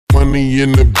money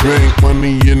in the bank,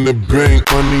 money in the bank,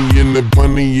 money in the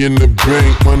money in the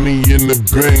bank, money in the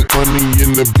bank, money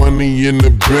in the money in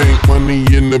the bank, money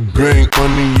in the bank,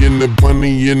 money in the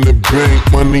money in the bank,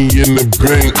 money in the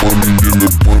bank, money in the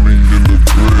money in the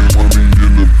bank, money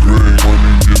in the bank, money in the money in the bank,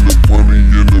 money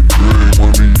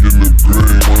in the bank,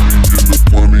 money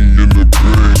in the bank,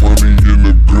 money in the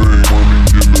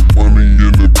bank, money in the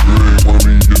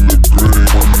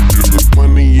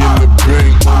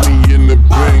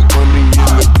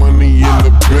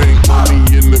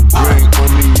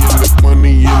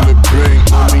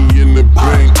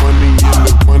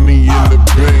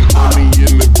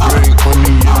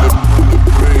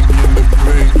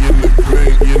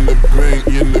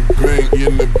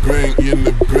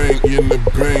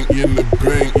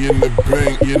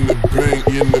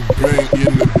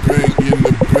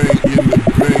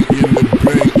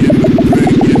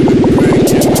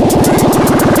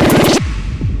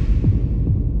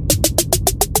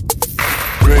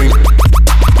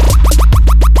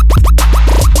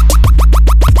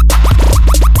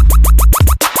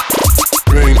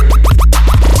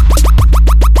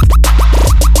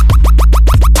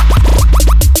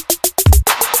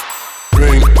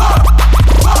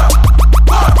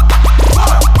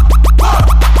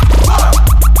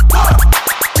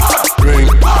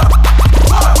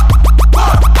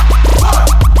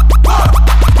in the bank,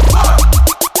 money in the money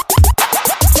in the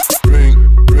bank, money in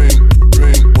the bank, money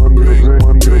in the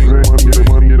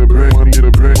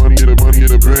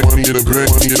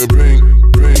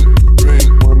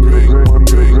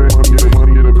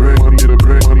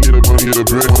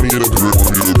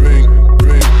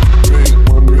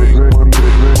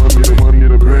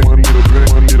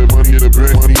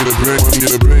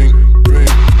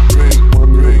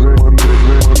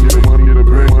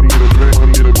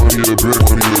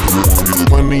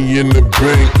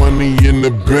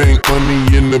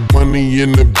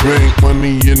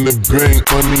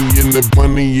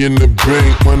money in the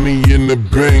bank, money in the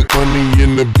bank, money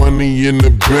in the money in the bank, money in the bank, money in the money in the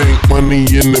bank, money in the bank, money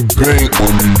in the bank, in the bank,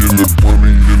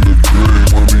 in the bank, in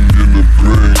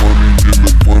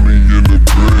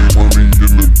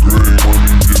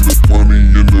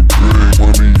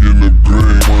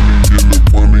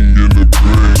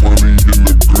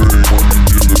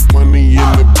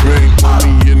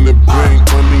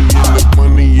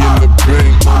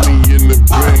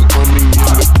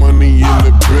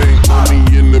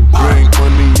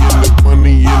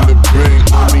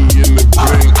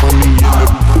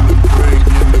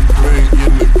the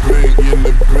bank,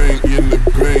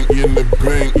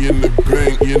 in the bank, in the bank, in the bank, in the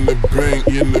bank, in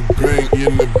the bank, in the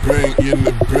bank,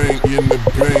 in the bank, in the bank, in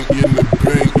the bank, in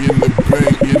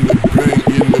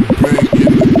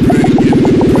the bank,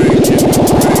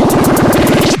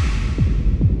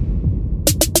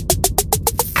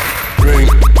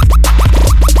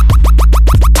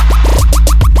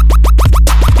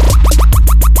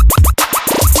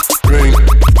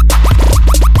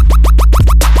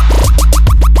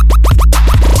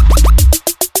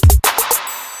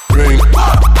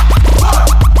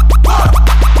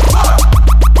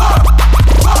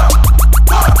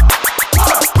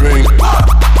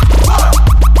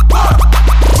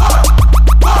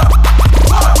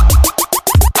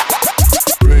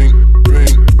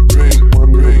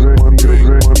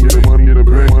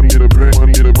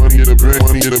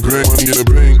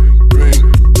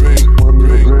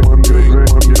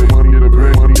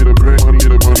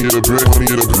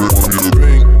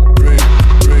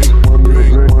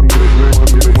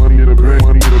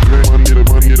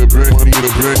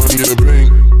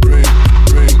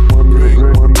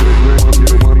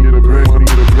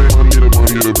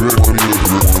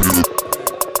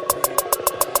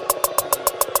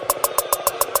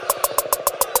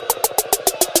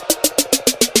 the bank,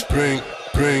 in the bank, in the pink,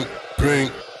 pink,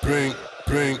 pink, pink,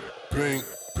 pink, pink,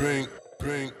 pink,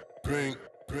 pink.